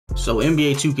So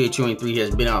NBA 2K23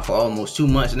 has been out for almost 2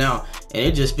 months now, and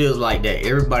it just feels like that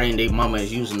everybody and their mama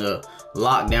is using the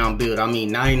lockdown build. I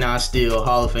mean, 99 still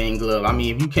Hall of Fame glove. I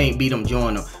mean, if you can't beat them,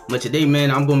 join them. But today,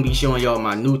 man, I'm gonna be showing y'all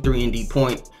my new 3-and-D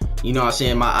point. You know what I'm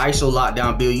saying? My ISO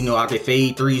lockdown build. You know, I can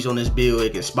fade threes on this build.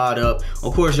 It can spot up.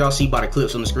 Of course, y'all see by the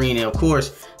clips on the screen. And of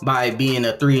course, by it being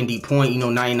a 3-and-D point, you know,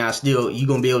 99 steal, you're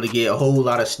going to be able to get a whole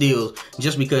lot of steals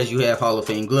just because you have Hall of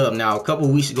Fame glove. Now, a couple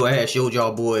of weeks ago, I had showed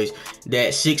y'all boys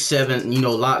that 6'7", you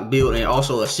know, lock build and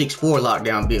also a 6'4"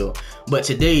 lockdown build. But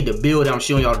today, the build I'm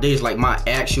showing y'all today is like my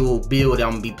actual build that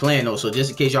I'm going to be playing on. So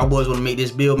just in case y'all boys want to make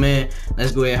this build, man,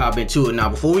 let's go ahead and hop into it. Now,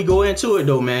 before we go into it,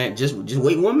 though, man, just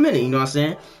wait 1 minute, you know what I'm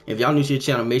saying? If y'all new to the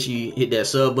channel, make sure you hit that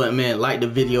sub button, man, like the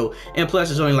video, and plus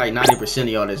there's only like 90% of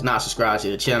y'all that's not subscribed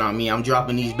to the channel. I mean, I'm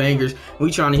dropping these bangers.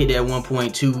 We trying to hit that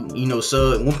 1.2, you know,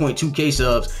 1.2K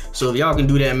subs. So if y'all can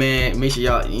do that, man, make sure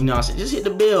y'all, you know, I said, just hit the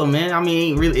bell, man. I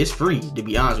mean, really, it's free, to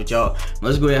be honest with y'all.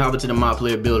 Let's go ahead and hop into the My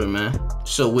Player Builder, man.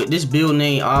 So with this build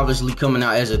name obviously coming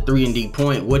out as a 3-and-D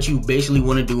point, what you basically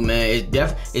want to do, man, it's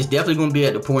definitely going to be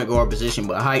at the point guard position,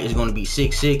 but height is going to be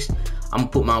 6'6". I'm gonna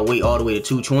put my weight all the way to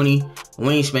 220.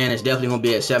 Wingspan is definitely gonna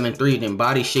be at 7'3". Then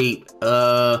body shape,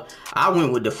 I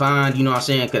went with defined, you know what I'm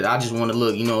saying, because I just want to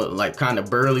look, you know, like kind of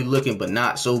burly looking, but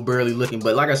not so burly looking.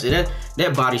 But like I said,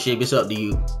 that body shape is up to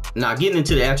you. Now getting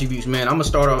into the attributes, man, I'm gonna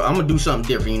start off, I'm gonna do something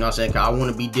different, you know what I'm saying, because I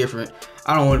want to be different.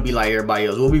 I don't want to be like everybody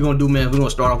else. What we're gonna do, man, we're gonna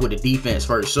start off with the defense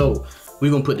first. So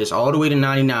we're gonna put this all the way to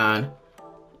 99.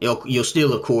 You'll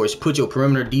still, of course, put your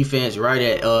perimeter defense right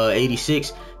at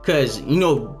 86. Because, you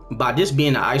know, by this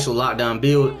being an ISO lockdown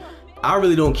build, I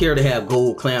really don't care to have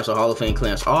gold clamps or Hall of Fame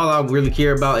clamps. All I really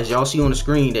care about is y'all see on the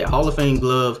screen that Hall of Fame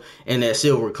glove and that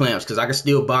silver clamps. Because I can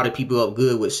still body people up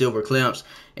good with silver clamps.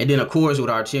 And then, of course, with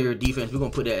our interior defense, we're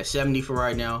going to put that at 70 for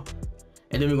right now.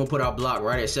 And then we're going to put our block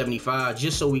right at 75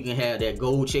 just so we can have that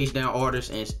gold chase down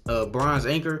artist and bronze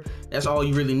anchor. That's all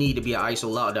you really need to be an ISO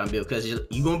lockdown build, because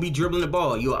you're going to be dribbling the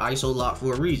ball. You're an ISO lock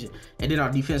for a reason. And then our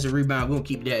defensive rebound, we're going to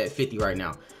keep that at 50 right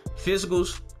now.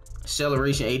 Physicals,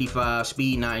 acceleration 85,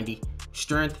 speed 90,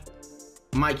 strength,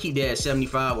 might keep that at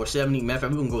 75 or 70. Matter of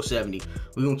fact, we're going to go 70.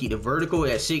 We're going to keep the vertical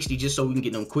at 60 just so we can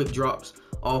get them quick drops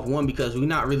off one, because we're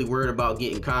not really worried about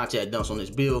getting contact dunks on this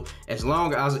build. As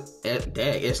long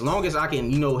as I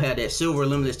can, you know, have that silver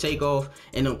limitless takeoff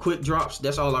and them quick drops,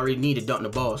 that's all I really need to dunk the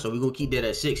ball. So we're going to keep that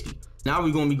at 60. Now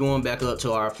we're going to be going back up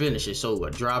to our finishes. So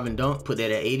a drive and dunk, put that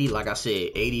at 80. Like I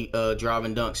said, 80 drive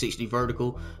and dunk, 60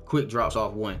 vertical, quick drops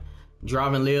off one.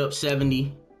 Drive and layup,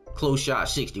 70, close shot,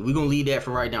 60. We're going to leave that for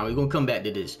right now. We're going to come back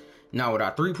to this. Now with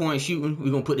our 3-point shooting,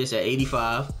 we're going to put this at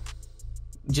 85.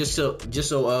 Just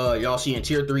so y'all see in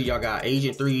tier 3, y'all got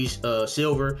agent 3s,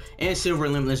 silver and silver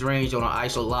limitless range on an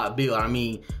ISO lock build. I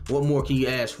mean, what more can you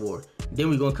ask for? Then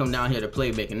we're going to come down here to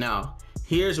playmaking. Now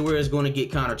here's where it's going to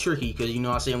get kind of tricky, because, you know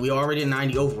what I'm saying, we already at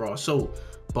 90 overall. So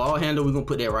ball handle, we're going to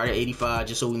put that right at 85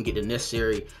 just so we can get the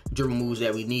necessary dribble moves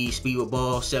that we need. Speed with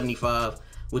ball, 75,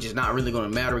 which is not really going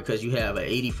to matter because you have an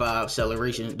 85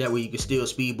 acceleration. That way you can still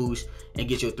speed boost and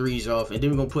get your threes off. And then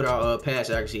we're going to put our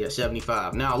pass accuracy at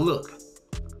 75. Now look,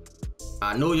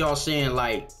 I know y'all saying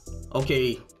like,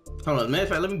 okay, hold on, matter of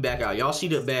fact, let me back out. Y'all see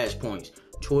the badge points,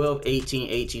 12, 18,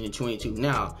 18, and 22.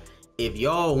 Now, if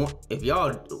y'all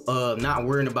not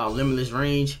worrying about limitless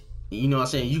range, you know what I'm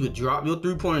saying, you could drop your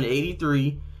 3-pointer to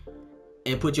 83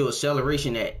 and put your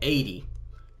acceleration at 80.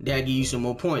 That'll give you some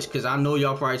more points, because I know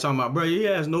y'all probably talking about, bro, he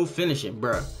has no finishing,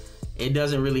 bro. It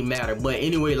doesn't really matter. But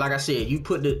anyway, like I said, you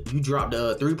drop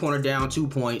the 3-pointer down 2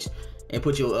 points and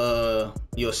put your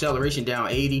acceleration down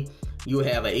 80. You'll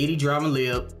have an 80 driving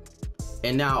layup,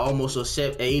 and now almost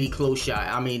a 80 close shot.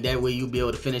 I mean, that way you'll be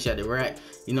able to finish at the rack.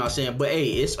 You know what I'm saying? But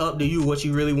hey, it's up to you what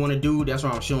you really want to do. That's why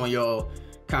I'm showing y'all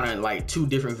kind of like 2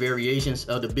 different variations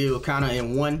of the build, kind of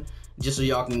in one, just so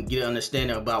y'all can get an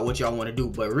understanding about what y'all want to do.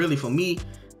 But really, for me,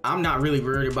 I'm not really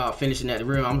worried about finishing at the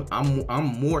rim. I'm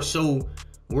more so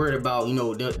worried about, you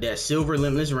know, that silver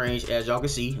limitless range. As y'all can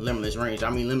see, limitless range. I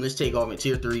mean, limitless takeoff in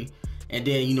tier 3. And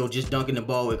then, you know, just dunking the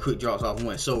ball with quick drops off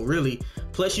one. So really,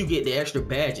 plus you get the extra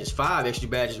badges, 5 extra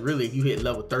badges, really, if you hit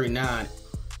level 39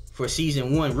 for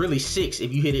season 1, really 6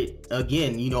 if you hit it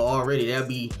again, you know, already, that'd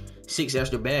be 6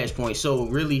 extra badge points. So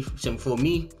really, for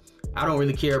me, I don't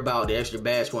really care about the extra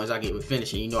badge points I get with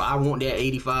finishing. You know, I want that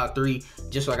 85 3,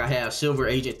 just like I have silver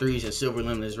agent 3s and silver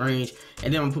limitless range.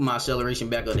 And then I'm gonna put my acceleration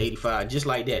back up to 85, just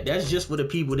like that. That's just for the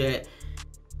people that,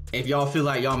 if y'all feel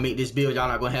like y'all make this build, y'all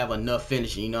not gonna have enough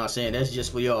finishing, you know what I'm saying? That's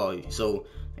just for y'all. So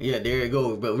yeah, there it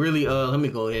goes. But really, let me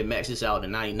go ahead and max this out to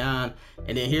 99.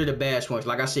 And then here are the badge points.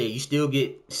 Like I said, you still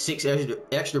get 6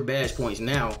 extra badge points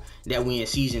now that we in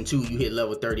season 2, you hit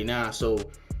level 39. So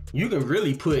you can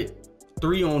really put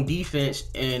 3 on defense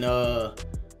and well,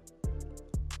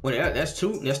 that's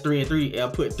 2. That's 3 and 3. I'll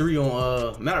put 3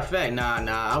 on matter of fact, nah,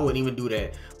 I wouldn't even do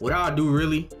that. What I'll do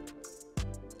really,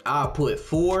 I'll put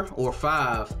 4 or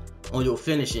 5 on your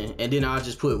finishing, and then I'll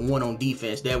just put 1 on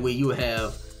defense. That way you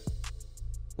have,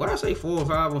 what I say, 4 or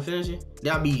 5 on finishing?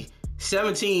 That'll be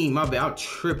 17. My bad, I'm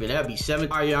tripping. That'd be 7.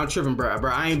 Oh yeah, I'm tripping, bro.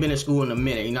 I ain't been in school in a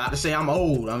minute. You know, not to say I'm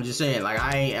old. I'm just saying, like,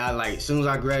 as soon as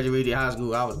I graduated high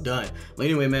school, I was done. But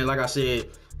anyway, man, like I said,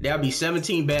 that'll be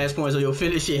 17 badge points on your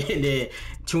finishing and then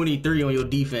 23 on your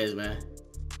defense, man.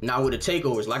 Now with the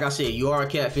takeovers, like I said, you are a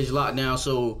catfish lockdown.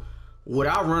 So what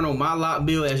I run on my lock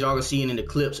build, as y'all can see in the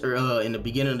clips or in the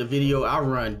beginning of the video, I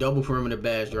run double perimeter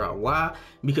badge drop. Why?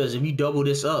 Because if you double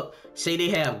this up, say they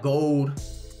have gold.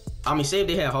 Say if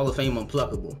they have Hall of Fame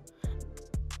unpluckable.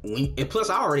 And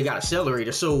plus, I already got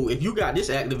accelerator. So if you got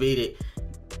this activated,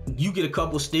 you get a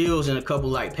couple steals and a couple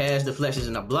like pass deflections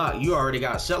in a block. You already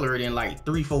got accelerator in like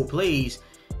 3-4 plays.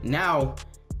 Now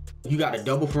you got a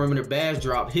double perimeter badge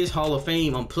drop. His Hall of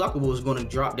Fame unpluckable is going to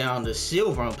drop down to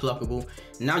silver unpluckable.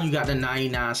 Now you got the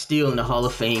 99 steal in the Hall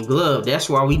of Fame glove. That's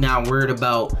why we not worried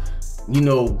about, you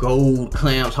know, gold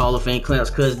clamps, Hall of Fame clamps,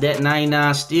 because that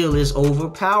 99 steal is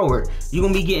overpowered. You're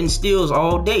gonna be getting steals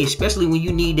all day, especially when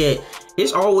you need that.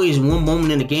 It's always one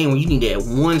moment in the game when you need that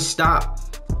one stop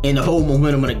and the whole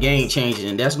momentum of the game changes,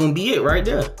 and that's gonna be it right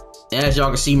there. And as y'all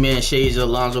can see, man, shades of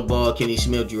Lonzo Ball, Kenny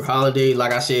Smith, Drew Holiday.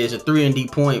 Like I said, it's a 3 and D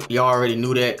point. Y'all already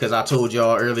knew that because I told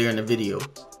y'all earlier in the video.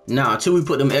 Now, until we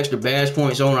put them extra badge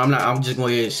points on, I'm just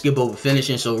going to skip over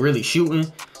finishing. So really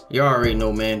shooting, y'all already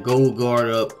know, man. Gold guard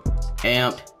up,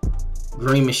 amped,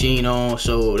 green machine on.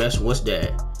 So that's, what's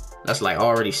that? That's like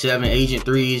already 7 agent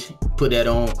 3s. Put that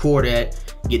on, core that,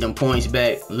 get them points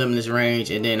back, limitless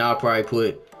range, and then I'll probably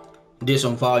put this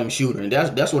on volume shooter. And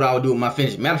that's what I would do with my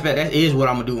finishing. Matter of fact, that is what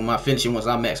I'm gonna do with my finishing once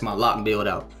I max my lock build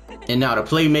out. And now the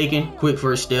playmaking, quick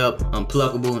first step,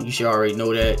 unpluckable, you should already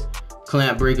know that.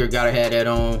 Clamp breaker, gotta have that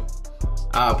on.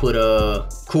 I'll put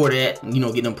core that, you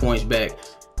know, get them points back.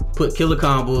 Put killer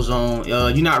combos on.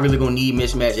 You're not really gonna need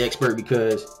mismatch expert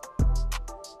because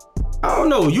I don't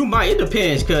know, you might, it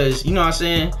depends, because you know what I'm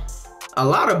saying, a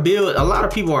lot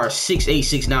of people are 6'8",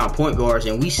 6'9" point guards,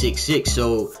 and we 6'6",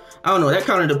 so I don't know, that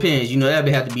kind of depends, you know, that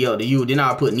would have to be up to you. Then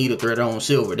I'll put needle threader on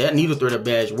silver. That needle threader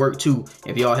badge worked too,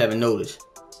 if y'all haven't noticed.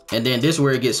 And then this is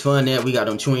where it gets fun at. We got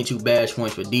them 22 badge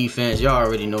points for defense. Y'all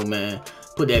already know, man.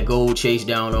 Put that gold chase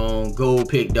down on, gold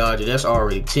pick dodger, that's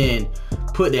already 10.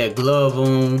 Put that glove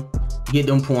on, get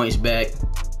them points back,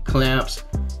 clamps.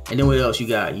 And then what else you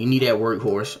got? You need that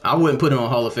workhorse. I wouldn't put it on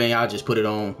Hall of Fame. I'll just put it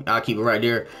on. I'll keep it right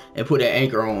there and put that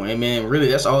anchor on. And man, really,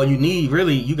 that's all you need.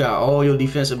 Really, you got all your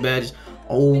defensive badges.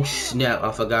 Oh snap,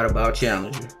 I forgot about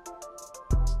Challenger.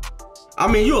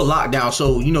 I mean, you're a lockdown,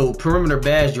 so you know, perimeter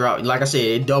badge drop, like I said,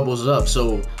 it doubles up.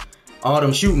 So all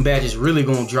them shooting badges really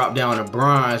gonna drop down to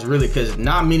bronze, really, because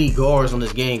not many guards on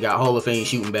this game got Hall of Fame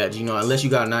shooting badges, you know, unless you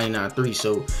got 99-3.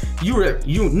 So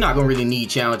you're not gonna really need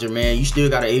Challenger, man. You still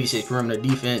got an 86 perimeter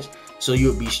defense, so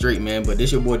you'll be straight, man. But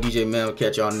this your boy DJ, man. I'll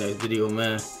catch y'all in the next video,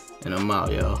 man. And I'm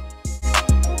out, y'all.